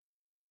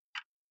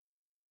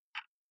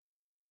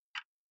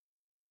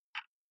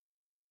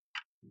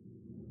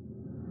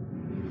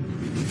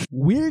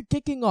We're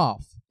kicking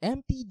off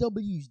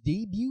MTW's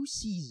debut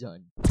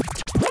season.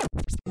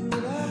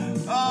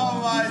 Oh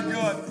my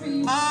god,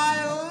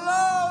 I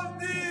love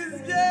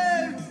these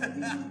games!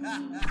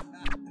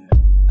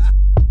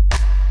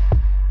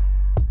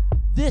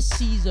 This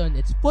season,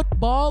 it's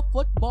football,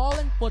 football,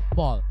 and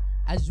football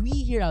as we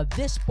hear how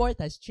this sport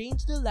has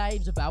changed the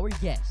lives of our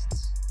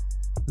guests.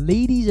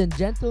 Ladies and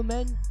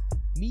gentlemen,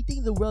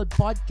 Meeting the World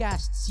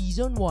Podcast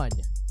Season 1,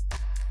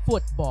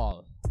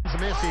 Football.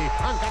 Messi,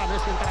 encara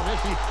Messi, encara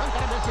Messi,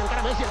 encara Messi,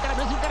 encara Messi, encara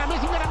Messi, encara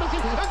Messi, encara Messi,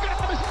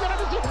 encara Messi, encara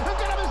Messi, encara Messi,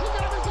 encara Messi, encara Messi,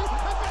 encara Messi.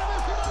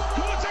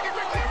 Come on, take it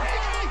quickly,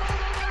 Ricky!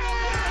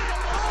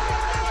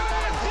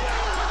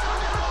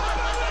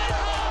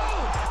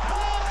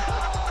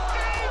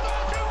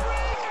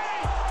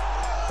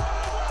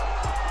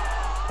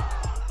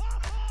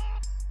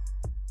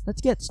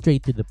 Let's get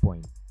straight to the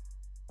point.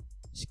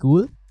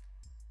 School?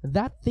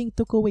 That thing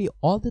took away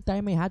all the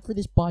time I had for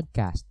this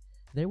podcast.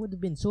 There would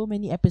have been so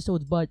many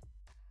episodes, but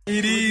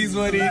It is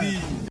what it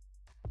is.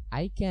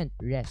 I can't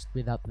rest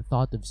without the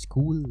thought of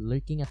school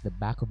lurking at the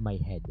back of my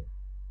head.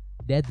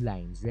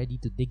 Deadlines ready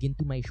to dig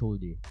into my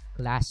shoulder.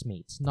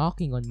 Classmates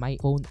knocking on my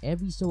phone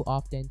every so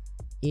often.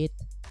 It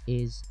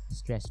is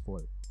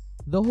stressful.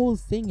 The whole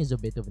thing is a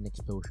bit of an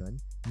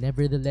explosion.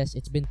 Nevertheless,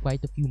 it's been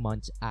quite a few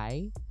months.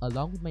 I,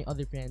 along with my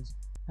other friends,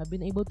 have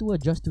been able to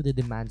adjust to the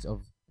demands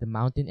of the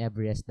Mountain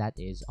Everest that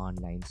is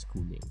online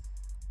schooling.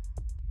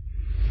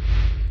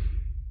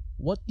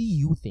 What do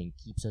you think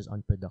keeps us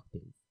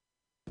unproductive?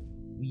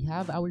 We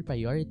have our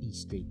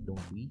priorities straight, don't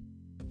we?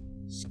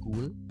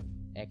 School,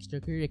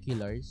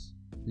 extracurriculars,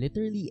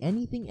 literally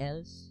anything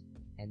else,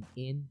 and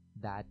in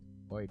that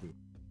order.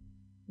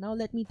 Now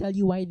let me tell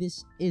you why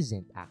this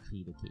isn't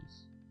actually the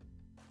case.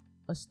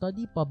 A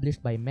study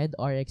published by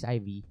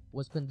MedRxiv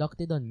was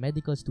conducted on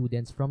medical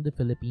students from the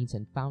Philippines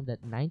and found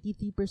that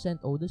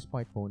 93% owned a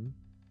smartphone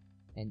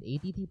and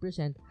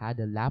 83% had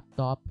a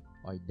laptop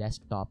or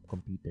desktop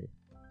computer.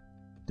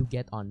 To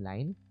get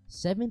online,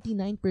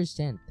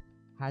 79%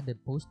 had a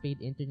postpaid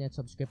internet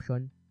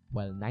subscription,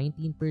 while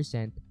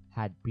 19%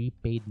 had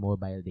prepaid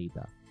mobile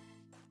data.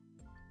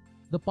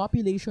 The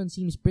population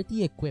seems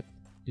pretty equipped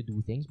to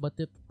do things, but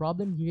the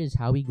problem here is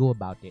how we go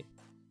about it.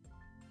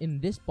 In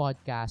this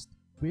podcast,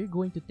 we're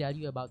going to tell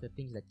you about the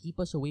things that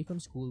keep us away from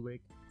schoolwork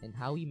and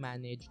how we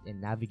managed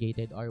and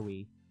navigated our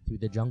way through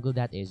the jungle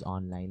that is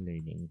online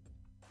learning.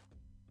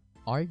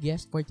 Our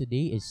guest for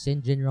today is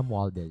Sinjin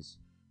Romualdez.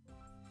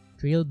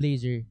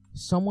 Trailblazer,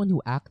 someone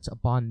who acts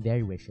upon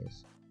their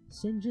wishes.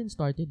 Sinjin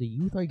started a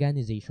youth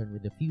organization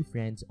with a few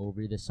friends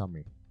over the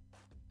summer.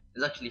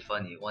 It's actually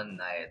funny. One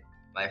night,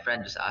 my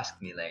friend just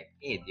asked me like,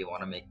 "Hey, do you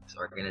want to make this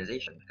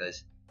organization?"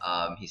 Because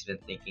he's been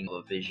thinking of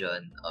a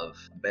vision of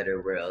a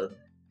better world.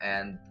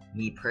 And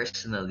me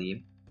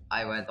personally,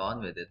 I went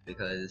on with it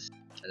because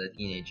as a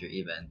teenager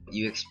even,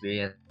 you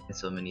experience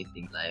so many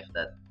things in life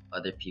that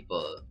other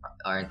people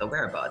aren't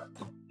aware about.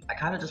 I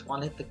kind of just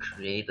wanted to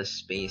create a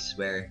space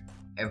where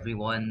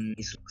everyone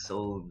is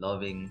so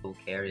loving, so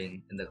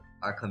caring, and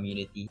our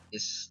community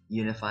is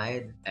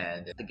unified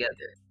and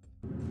together.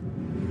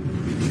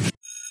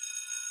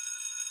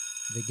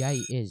 The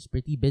guy is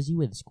pretty busy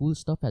with school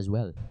stuff as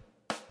well.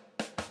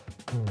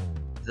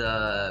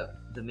 The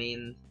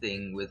main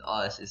thing with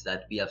us is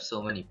that we have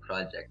so many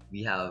projects.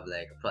 We have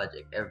like a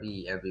project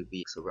every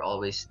week, so we're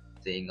always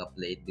staying up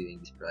late doing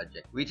this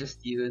project. We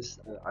just use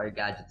our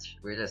gadgets.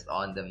 We're just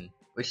on them,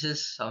 which is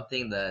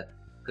something that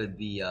could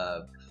be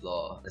a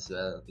flaw as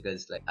well,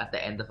 because like at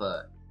the end of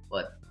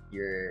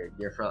you're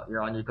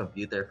on your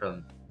computer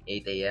from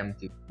 8 a.m.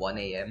 to 1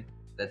 a.m.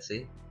 let's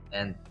say,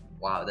 and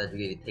wow, that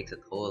really takes a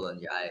toll on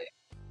your eye.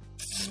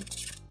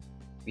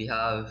 We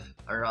have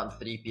around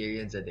 3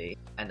 periods a day,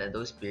 and then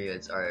those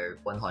periods are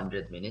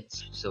 100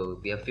 minutes. So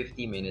we have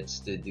 50 minutes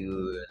to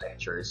do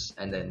lectures,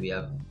 and then we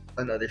have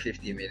another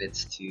 50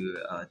 minutes to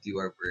do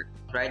our work.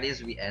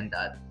 Fridays we end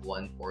at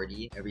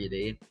 1:40 every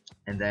day,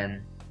 and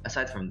then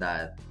aside from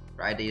that,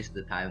 Friday is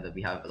the time that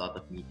we have a lot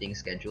of meetings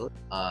scheduled.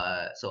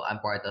 So I'm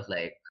part of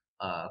like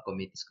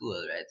committee school,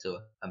 right?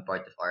 So I'm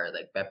part of our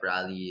like pep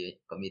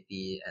rally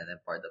committee, and I'm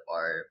part of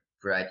our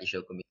variety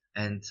show committee.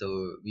 And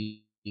so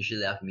we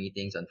usually have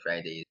meetings on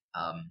Fridays,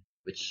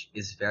 which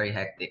is very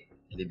hectic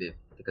a little bit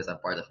because I'm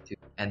part of two.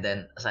 And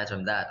then aside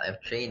from that, I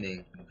have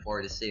training from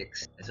 4 to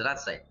 6, and so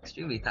that's like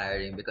extremely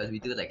tiring because we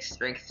do like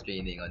strength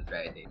training on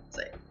Friday. It's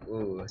like,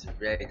 oh, it's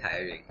very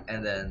tiring.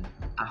 And then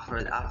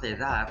after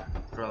that,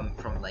 from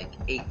like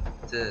 8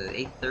 to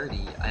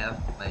 8:30, I have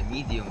my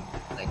medium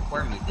like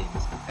core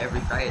meetings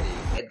every Friday.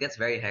 It gets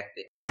very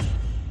hectic.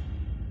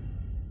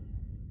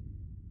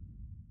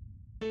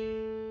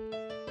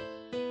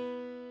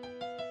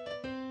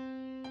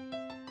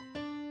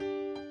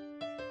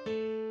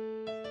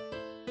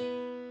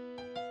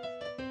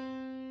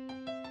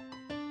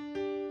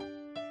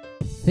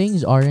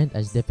 Things aren't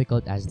as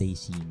difficult as they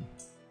seem.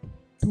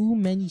 Too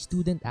many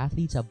student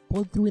athletes have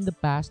pulled through in the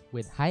past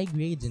with high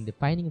grades in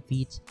defining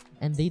feats,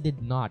 and they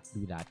did not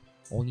do that,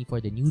 only for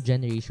the new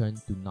generation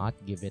to not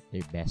give it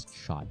their best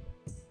shot.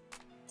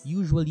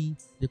 Usually,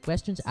 the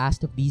questions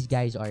asked of these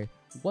guys are,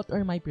 what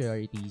are my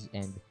priorities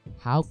and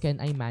how can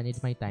I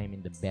manage my time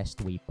in the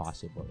best way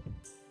possible.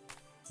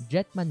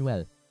 Jet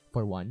Manuel,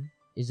 for one,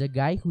 is a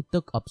guy who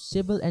took up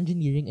civil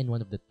engineering in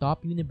one of the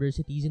top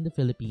universities in the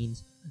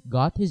Philippines,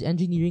 got his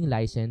engineering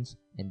license,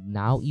 and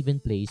now even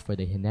plays for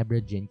the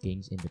Ginebra Gin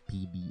Kings in the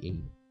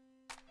PBA.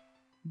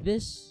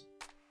 This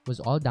was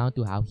all down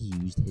to how he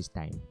used his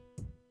time.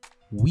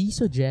 We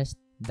suggest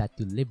that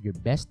to live your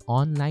best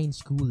online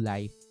school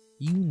life,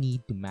 you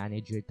need to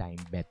manage your time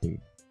better.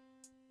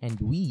 And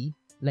we,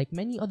 like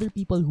many other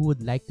people who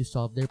would like to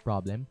solve their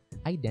problem,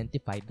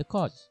 identified the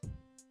cause.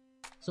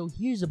 So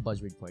here's a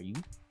buzzword for you: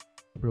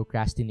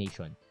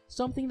 procrastination,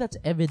 something that's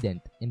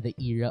evident in the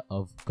era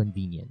of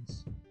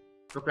convenience.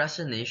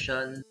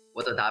 Procrastination,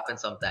 what would happen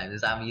sometimes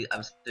is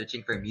I'm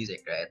searching for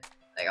music, right?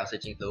 Like I'm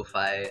searching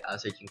lo-fi, I'm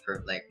searching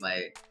for like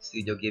my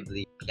Studio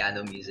Ghibli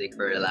piano music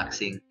for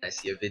relaxing. I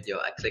see a video,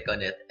 I click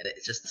on it, and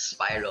it's just a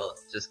spiral.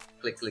 Just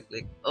click, click,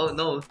 click. Oh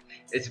no,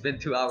 it's been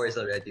 2 hours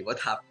already. What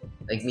happened?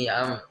 Like me,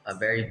 I'm a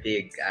very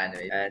big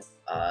anime, and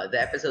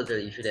the episodes are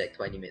usually like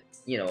 20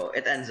 minutes. You know,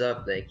 it ends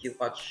up like you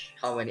watch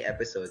how many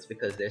episodes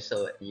because they're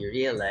so. You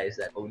realize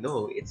that, oh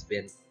no, it's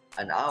been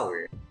an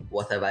hour.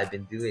 What have I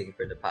been doing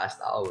for the past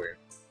hour?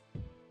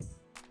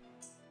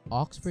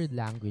 Oxford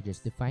Languages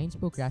defines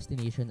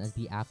procrastination as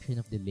the action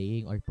of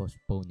delaying or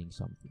postponing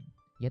something.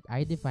 Yet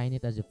I define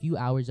it as a few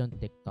hours on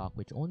TikTok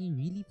which only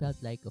really felt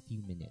like a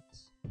few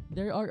minutes.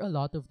 There are a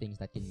lot of things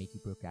that can make you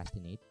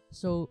procrastinate,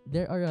 so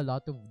there are a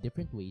lot of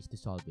different ways to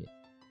solve it.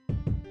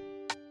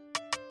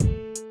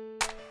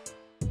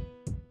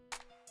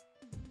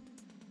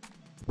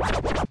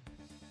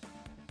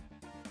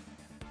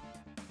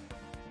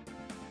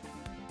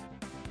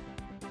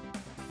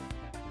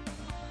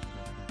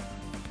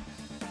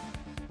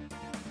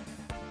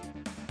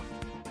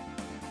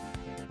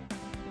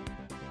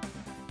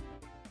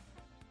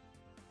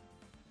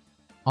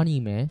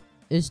 Anime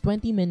is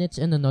 20 minutes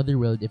in another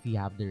world if you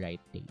have the right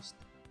taste.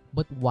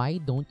 But why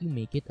don't you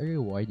make it a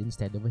reward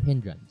instead of a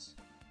hindrance?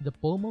 The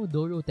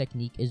Pomodoro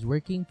Technique is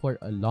working for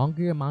a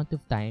longer amount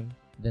of time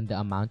than the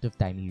amount of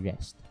time you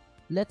rest.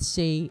 Let's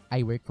say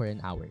I work for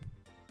an hour.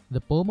 The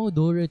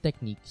Pomodoro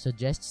Technique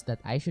suggests that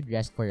I should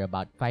rest for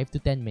about 5 to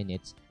 10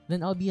 minutes,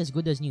 then I'll be as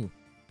good as new,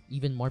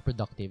 even more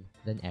productive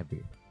than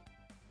ever.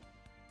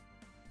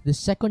 The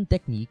second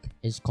technique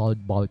is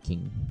called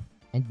bulking,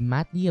 and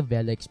Matt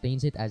Diavella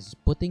explains it as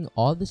putting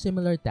all the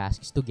similar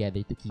tasks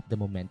together to keep the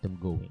momentum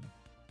going.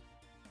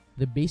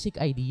 The basic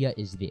idea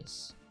is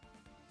this: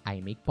 I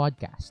make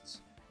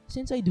podcasts.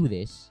 Since I do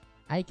this,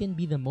 I can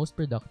be the most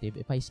productive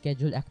if I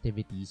schedule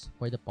activities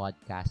for the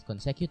podcast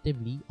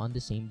consecutively on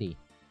the same day.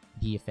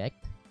 The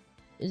effect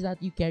is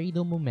that you carry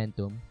the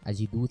momentum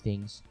as you do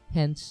things,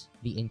 hence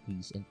the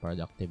increase in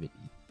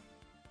productivity.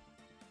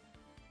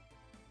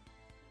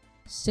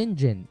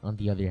 Sinjin, on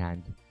the other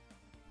hand,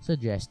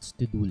 suggests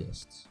to-do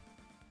lists.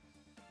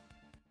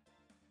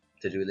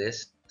 To-do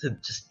list to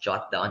just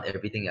jot down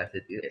everything you have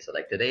to do. So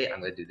like today,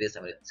 I'm going to do this,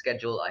 I'm going to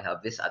schedule, I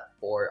have this at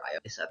 4, I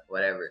have this at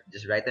whatever.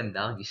 Just write them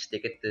down, you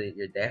stick it to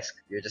your desk,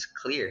 you're just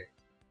clear.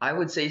 I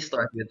would say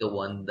start with the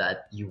one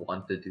that you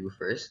want to do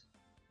first.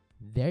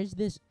 There's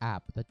this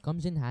app that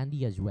comes in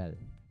handy as well.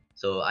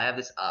 So I have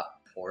this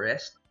app,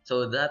 Forest.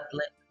 So that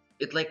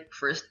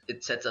first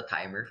it sets a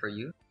timer for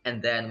you,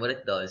 and then what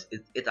it does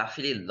is it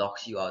actually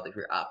locks you out of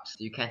your apps.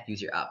 You can't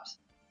use your apps.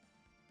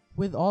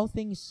 With all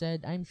things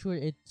said, I'm sure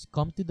it's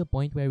come to the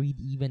point where we'd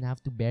even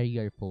have to bury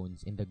our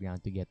phones in the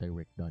ground to get our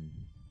work done.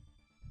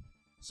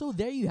 So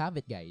there you have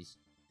it, guys.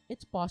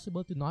 It's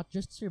possible to not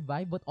just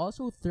survive but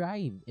also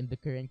thrive in the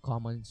current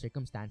common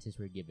circumstances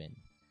we're given.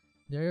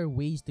 There are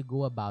ways to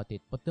go about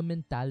it, but the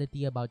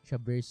mentality about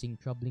traversing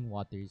troubling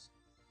waters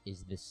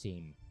is the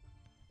same.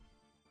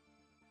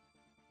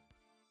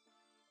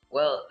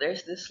 Well,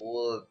 there's this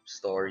whole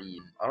story.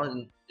 I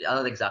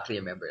don't exactly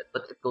remember it,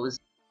 but it goes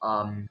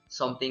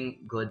something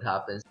good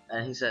happens,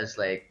 and he says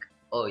like,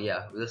 oh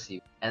yeah, we'll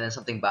see. And then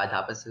something bad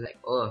happens, like,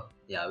 oh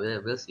yeah,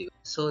 we'll see.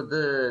 So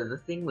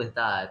the thing with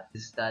that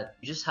is that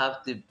you just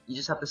have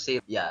to say,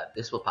 yeah,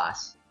 this will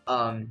pass.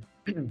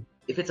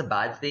 If it's a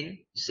bad thing,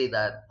 you say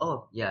that,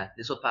 oh yeah,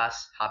 this will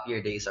pass.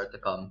 Happier days are to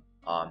come.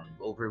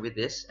 Over with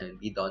this and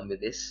be done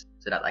with this,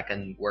 so that I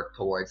can work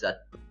towards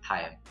that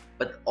time.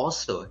 But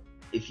also,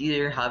 if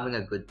you're having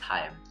a good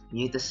time,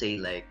 you need to say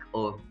like,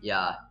 oh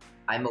yeah,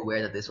 I'm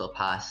aware that this will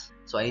pass,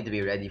 so I need to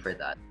be ready for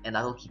that. And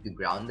that'll keep you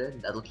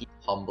grounded, that'll keep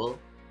you humble.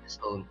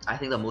 So I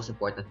think the most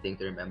important thing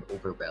to remember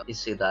overall is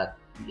say that,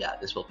 yeah,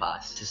 this will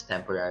pass. This is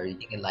temporary.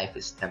 Everything in life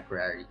is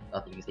temporary.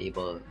 Nothing is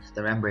stable. Just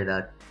remember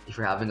that if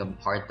you're having a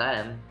hard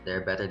time, there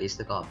are better days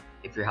to come.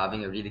 If you're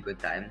having a really good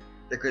time,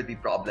 there could be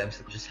problems.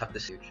 You just have to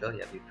stay neutral. You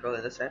have to be neutral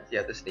in a sense. You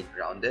have to stay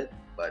grounded,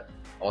 but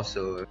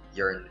also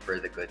yearn for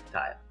the good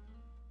time.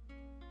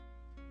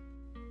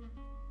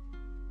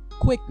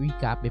 Quick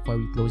recap before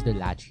we close the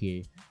latch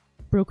here.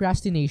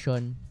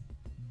 Procrastination,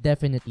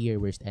 definitely your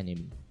worst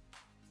enemy.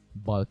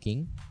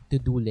 Bulking,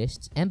 to-do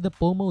lists, and the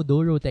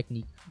Pomodoro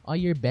Technique are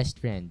your best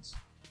friends.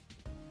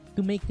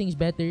 To make things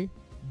better,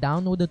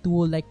 download a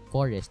tool like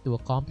Forest to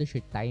accomplish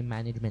your time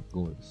management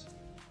goals.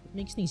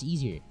 Makes things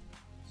easier.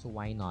 So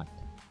why not?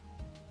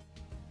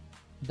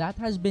 That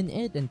has been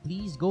it, and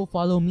please go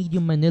follow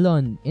Medium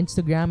Manila on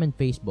Instagram and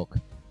Facebook.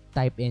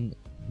 Type in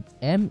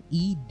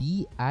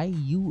MEDIUM_MNL.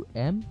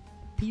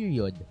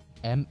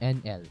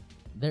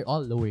 They're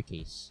all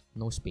lowercase,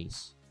 no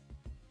space.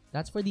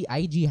 That's for the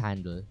IG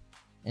handle.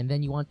 And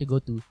then you want to go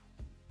to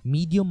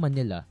Medium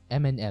Manila,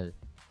 MNL.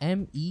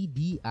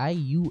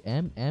 MEDIUMMNL.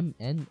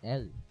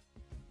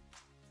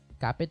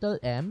 Capital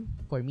M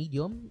for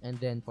medium, and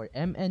then for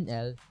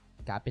MNL,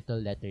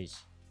 capital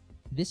letters.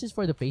 This is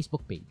for the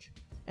Facebook page.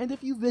 And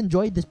if you've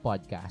enjoyed this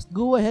podcast,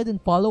 go ahead and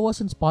follow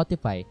us on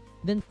Spotify.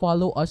 Then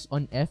follow us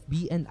on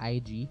FB and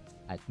IG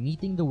at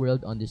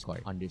meetingtheworld__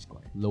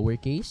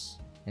 lowercase.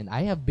 And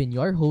I have been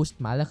your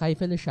host, Malakay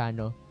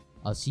Feliciano.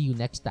 I'll see you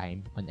next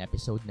time on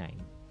episode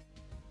 9.